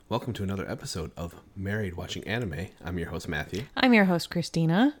Welcome to another episode of Married Watching Anime. I'm your host, Matthew. I'm your host,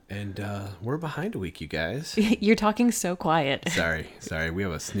 Christina. And we're behind a week, you guys. You're talking so quiet. Sorry. We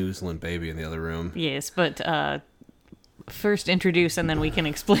have a snoozling baby in the other room. Yes, but first introduce and then we can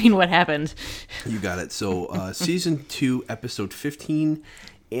explain what happened. You got it. So, Season 2, Episode 15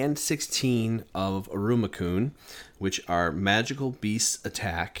 and 16 of Aruma-kun, which are Magical Beasts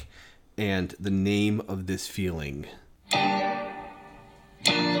Attack and The Name of This Feeling.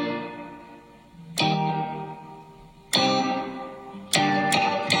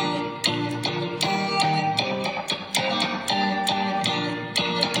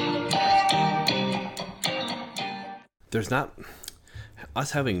 There's not...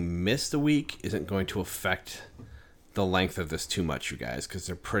 Us having missed a week isn't going to affect the length of this too much, you guys, because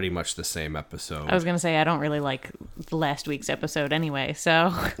they're pretty much the same episode. I was going to say, I don't really like last week's episode anyway,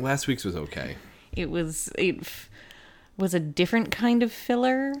 so... Last week's was okay. It was a different kind of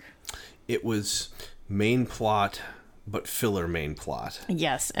filler. It was main plot, but filler main plot.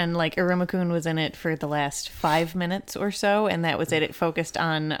 Yes, and like Aruma-kun was in it for the last 5 minutes or so, and that was it. It focused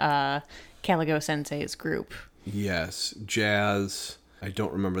on Caligo Sensei's group. Yes, Jazz, I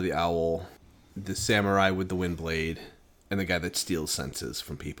don't remember the owl, the samurai with the wind blade, and the guy that steals senses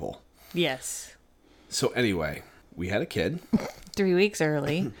from people. Yes. So anyway, we had a kid. 3 weeks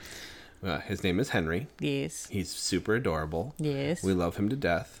early. His name is Henry. Yes. He's super adorable. Yes. We love him to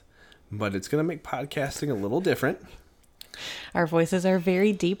death. But it's going to make podcasting a little different. Our voices are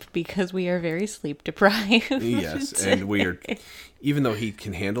very deep because we are very sleep deprived. Yes, and we are, even though he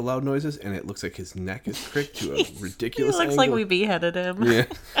can handle loud noises, and it looks like his neck is cricked to a ridiculous It looks angle. like we beheaded him. Yeah,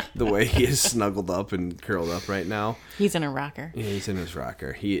 the way he is snuggled up and curled up right now. He's in a rocker. Yeah, he's in his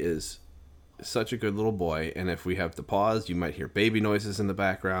rocker. He is such a good little boy, and if we have to pause, you might hear baby noises in the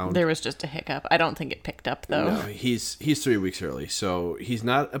background. There was just a hiccup. I don't think it picked up, though. No, he's 3 weeks early, so he's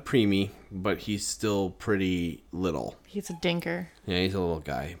not a preemie, but he's still pretty little. He's a dinker. Yeah, he's a little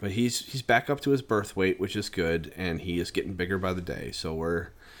guy, but he's back up to his birth weight, which is good, and he is getting bigger by the day, so we're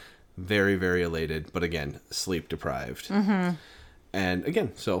very, very elated, but again, sleep deprived. Mm-hmm. And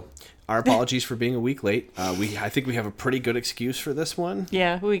again, so our apologies for being a week late. I think we have a pretty good excuse for this one.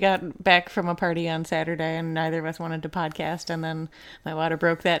 Yeah, we got back from a party on Saturday, and neither of us wanted to podcast, and then my water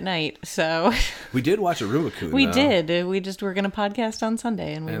broke that night, so... We did watch Aruma-kun. We did. We just were going to podcast on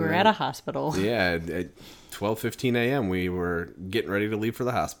Sunday, and we were at a hospital. Yeah, at 12:15 a.m. we were getting ready to leave for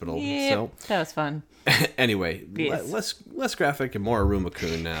the hospital. Yeah, so that was fun. Anyway, Yes. less graphic and more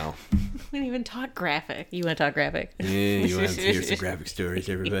Aruma-kun now. We didn't even talk graphic. You want to talk graphic? Yeah, you want to hear some graphic stories,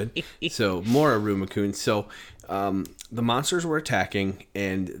 everybody. So, more Aruma-kun. So, the monsters were attacking,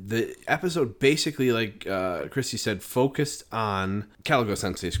 and the episode basically, like Christy said, focused on Caligo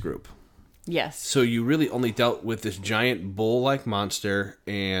Sensei's group. Yes. So, you really only dealt with this giant bull-like monster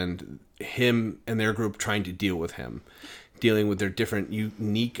and him and their group trying to deal with him. Dealing with their different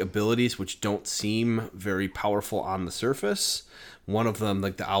unique abilities, which don't seem very powerful on the surface. One of them,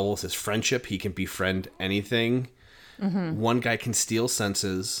 like the owl, says friendship. He can befriend anything. Mm-hmm. One guy can steal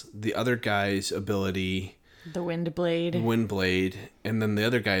senses. The other guy's ability... The wind blade. And then the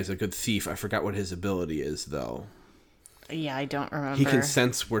other guy is a good thief. I forgot what his ability is, though. Yeah, I don't remember. He can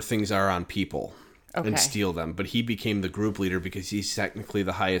sense where things are on people and and steal them. But he became the group leader because he's technically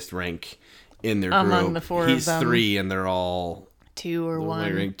the highest rank in their among group. The four He's of them. 3 and they're all 2 or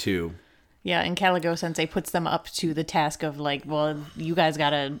 1. Rank 2. Yeah, and Caligo Sensei puts them up to the task of like, well, you guys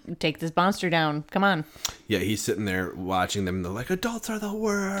gotta take this monster down. Come on. Yeah, he's sitting there watching them. And they're like, adults are the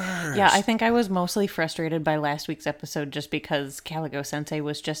worst. Yeah, I think I was mostly frustrated by last week's episode just because Caligo Sensei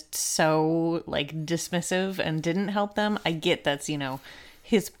was just so like dismissive and didn't help them. I get that's,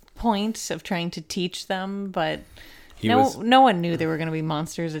 his point of trying to teach them, but no one knew there were going to be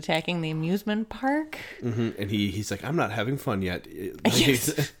monsters attacking the amusement park. Mm-hmm. And he's like, I'm not having fun yet.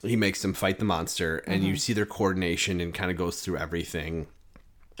 Yes. He makes them fight the monster, and you see their coordination and kind of goes through everything.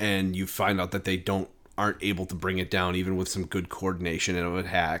 And you find out that they aren't able to bring it down, even with some good coordination and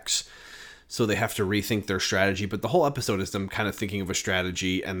attacks. So they have to rethink their strategy. But the whole episode is them kind of thinking of a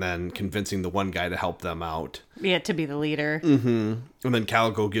strategy and then convincing the one guy to help them out. Yeah, to be the leader. Mm-hmm. And then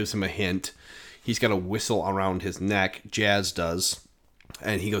Caligo gives him a hint. He's got a whistle around his neck. Jazz does.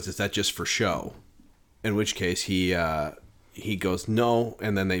 And he goes, is that just for show? In which case he goes, no.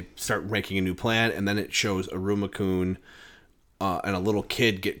 And then they start making a new plan. And then it shows Aruma-kun and a little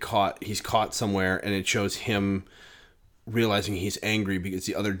kid get caught. He's caught somewhere. And it shows him realizing he's angry because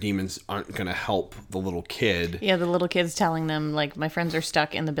the other demons aren't going to help the little kid. Yeah, the little kid's telling them, like, my friends are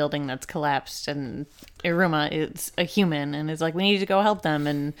stuck in the building that's collapsed. And Iruma is a human and is like, we need to go help them.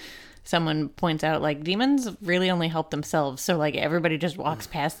 And someone points out, like, demons really only help themselves. So, like, everybody just walks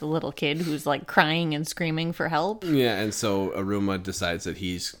past the little kid who's, like, crying and screaming for help. Yeah, and so Aruma decides that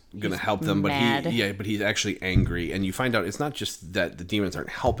he's going to help them, mad. but he's actually angry. And you find out it's not just that the demons aren't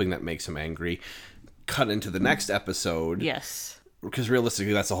helping that makes him angry. Cut into the next episode. Yes. Because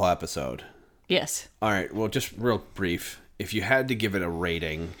realistically, that's the whole episode. Yes. All right, well, just real brief. If you had to give it a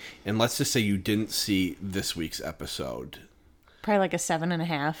rating, and let's just say you didn't see this week's episode. Probably like a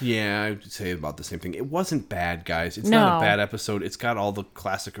 7.5. Yeah, I would say about the same thing. It wasn't bad, guys. It's No. not a bad episode. It's got all the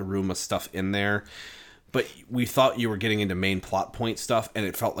classic Aruma stuff in there. But we thought you were getting into main plot point stuff, and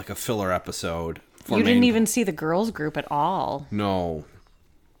it felt like a filler episode. You didn't even see the girls group at all. No.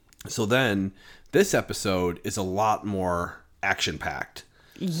 So then, this episode is a lot more action-packed.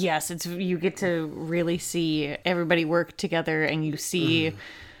 Yes, you get to really see everybody work together, and you see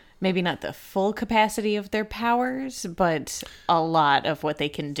maybe not the full capacity of their powers, but a lot of what they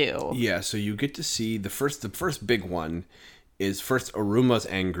can do. Yeah, so you get to see the first big one is first Aruma's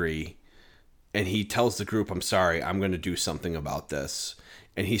angry, and he tells the group, "I'm sorry, I'm going to do something about this."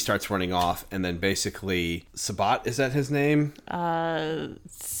 And he starts running off, and then basically Sabat, is that his name?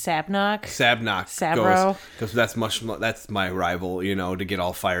 Sabnock. Sabro goes, that's my rival, to get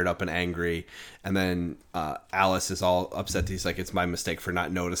all fired up and angry. And then Alice is all upset. He's like, it's my mistake for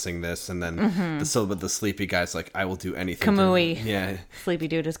not noticing this. And then the sleepy guy's like, I will do anything. Kamui. Sleepy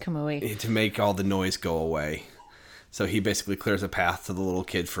dude is Kamui. To make all the noise go away. So he basically clears a path to the little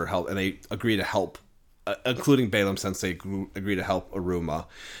kid for help, and they agree to help. Including Balaam Sensei agree to help Aruma.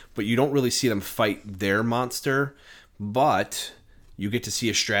 But you don't really see them fight their monster, but you get to see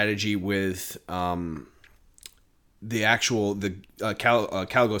a strategy with Caligo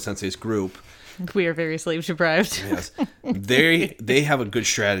Sensei's group. We are very sleep deprived. Yes. They have a good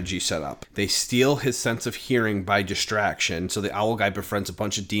strategy set up. They steal his sense of hearing by distraction. So the owl guy befriends a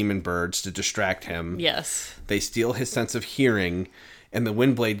bunch of demon birds to distract him. Yes. They steal his sense of hearing, and the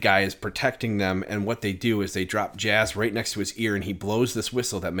Windblade guy is protecting them, and what they do is they drop Jazz right next to his ear, and he blows this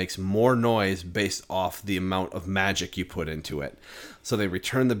whistle that makes more noise based off the amount of magic you put into it. So they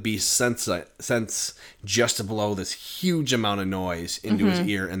return the beast's sense just to blow this huge amount of noise into his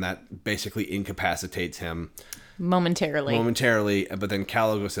ear, and that basically incapacitates him. Momentarily, but then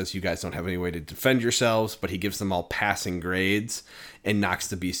Caligo says, you guys don't have any way to defend yourselves, but he gives them all passing grades and knocks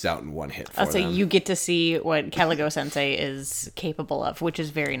the beast out in one hit for them. So you get to see what Caligo Sensei is capable of, which is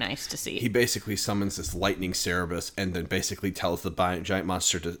very nice to see. He basically summons this lightning Cerebus and then basically tells the giant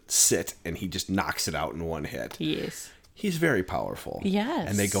monster to sit, and he just knocks it out in one hit. Yes. He's very powerful. Yes.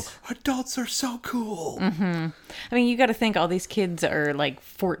 And they go, adults are so cool. Mm-hmm. I mean, you got to think all these kids are like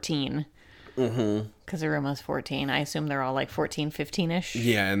 14. Mm-hmm. Because Aruma's 14. I assume they're all like 14, 15-ish.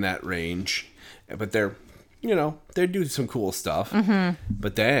 Yeah, in that range. But they're doing some cool stuff. Mm-hmm.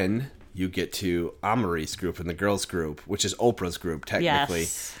 But then you get to Amari's group and the girls' group, which is Oprah's group, technically.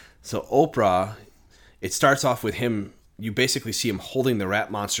 Yes. So Oprah, it starts off with him. You basically see him holding the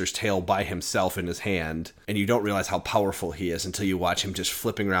rat monster's tail by himself in his hand, and you don't realize how powerful he is until you watch him just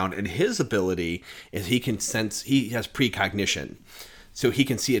flipping around. And his ability is he has precognition. So he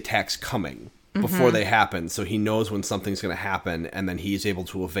can see attacks coming before they happen. So he knows when something's going to happen, and then he's able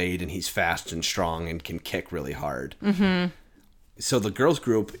to evade, and he's fast and strong and can kick really hard. Mm-hmm. So the girls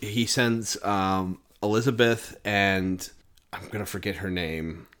group, he sends Elizabeth and I'm going to forget her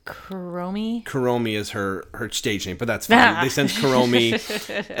name. Kuromi? Kuromi is her stage name, but that's fine. They send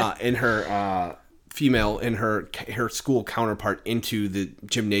Kuromi in her female, in her school counterpart into the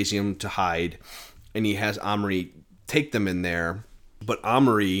gymnasium to hide, and he has Amari take them in there. But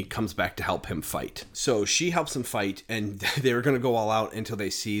Amari comes back to help him fight. So she helps him fight, and they were going to go all out until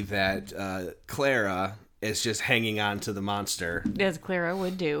they see that Clara is just hanging on to the monster. As Clara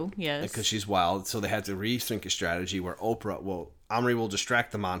would do, yes. Because she's wild. So they had to rethink a strategy where Amari will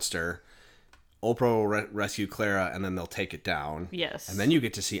distract the monster, Oprah will rescue Clara, and then they'll take it down. Yes. And then you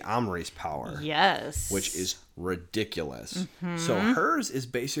get to see Amari's power. Yes. Which is ridiculous. Mm-hmm. So hers is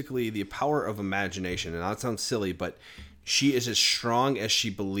basically the power of imagination. And that sounds silly, but she is as strong as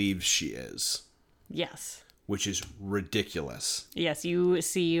she believes she is. Yes. Which is ridiculous. Yes, you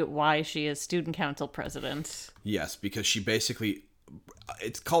see why she is student council president. Yes, because she basically,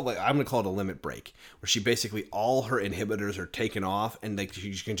 it's called, like, I'm going to call it a limit break, where she basically, all her inhibitors are taken off, and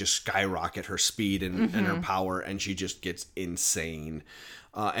she can just skyrocket her speed and her power, and she just gets insane.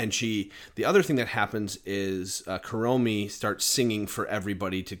 The other thing that happens is Kuromi starts singing for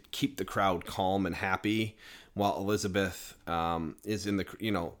everybody to keep the crowd calm and happy, while Elizabeth is in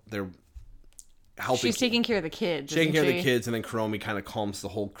the, they're helping. She's taking care of the kids. Taking care of the she? kids, and then Kuromi kind of calms the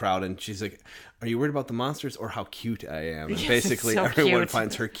whole crowd, and she's like, "Are you worried about the monsters or how cute I am?" And Yes, basically, so everyone cute.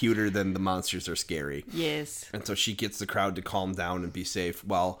 finds her cuter than the monsters are scary. Yes. And so she gets the crowd to calm down and be safe,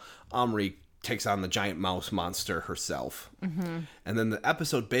 while Omri takes on the giant mouse monster herself. Mm-hmm. And then the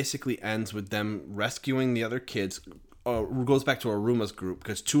episode basically ends with them rescuing the other kids. Goes back to Aruma's group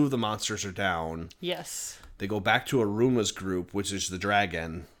because 2 of the monsters are down. Yes. They go back to Aruma's group, which is the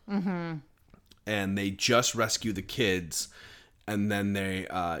dragon. Mm-hmm. And they just rescue the kids. And then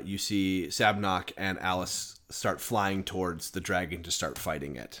you see Sabnok and Alice start flying towards the dragon to start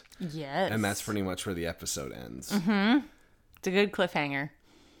fighting it. Yes. And that's pretty much where the episode ends. Mm-hmm. It's a good cliffhanger.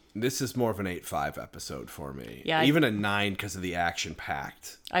 This is more of an 8.5 episode for me. Yeah, Even a 9 because of the action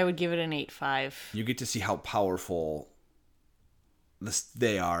packed. I would give it an 8.5. You get to see how powerful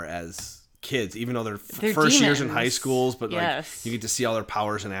they are as kids, even though they're first years in high demons. schools, but Yes. like you get to see all their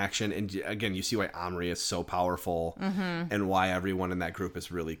powers in action. And again, you see why Omri is so powerful and why everyone in that group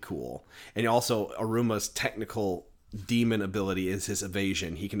is really cool. And also Aruma's technical demon ability is his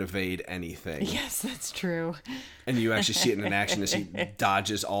evasion. He can evade anything. Yes, that's true. And you actually see it in action as he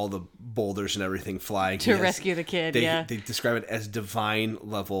dodges all the boulders and everything flying. To rescue the kid, yeah. They describe it as divine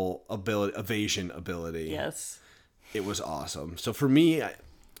level evasion ability. Yes. It was awesome. So for me,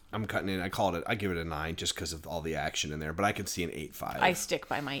 I'm cutting it. I give it a 9 just because of all the action in there. But I can see an 8.5. I stick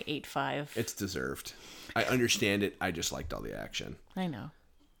by my 8.5. It's deserved. I understand it. I just liked all the action. I know.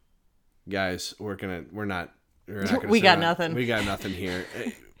 Guys, we're not gonna We sit got around. nothing. We got nothing here.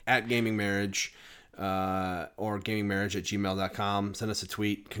 At Gaming Marriage or gamingmarriage@gmail.com. Send us a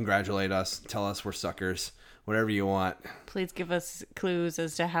tweet. Congratulate us. Tell us we're suckers. Whatever you want. Please give us clues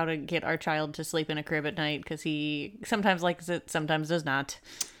as to how to get our child to sleep in a crib at night, because he sometimes likes it, sometimes does not.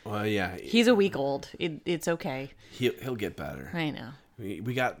 Well, yeah. He's a week old. It's okay. He'll get better. I know.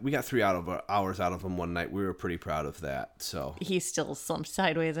 We got 3 hours out of him one night. We were pretty proud of that. So He's still slumped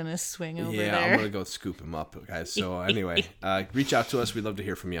sideways in his swing over yeah, there. I'm gonna go scoop him up, guys. So anyway, reach out to us. We'd love to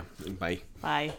hear from you. Bye. Bye.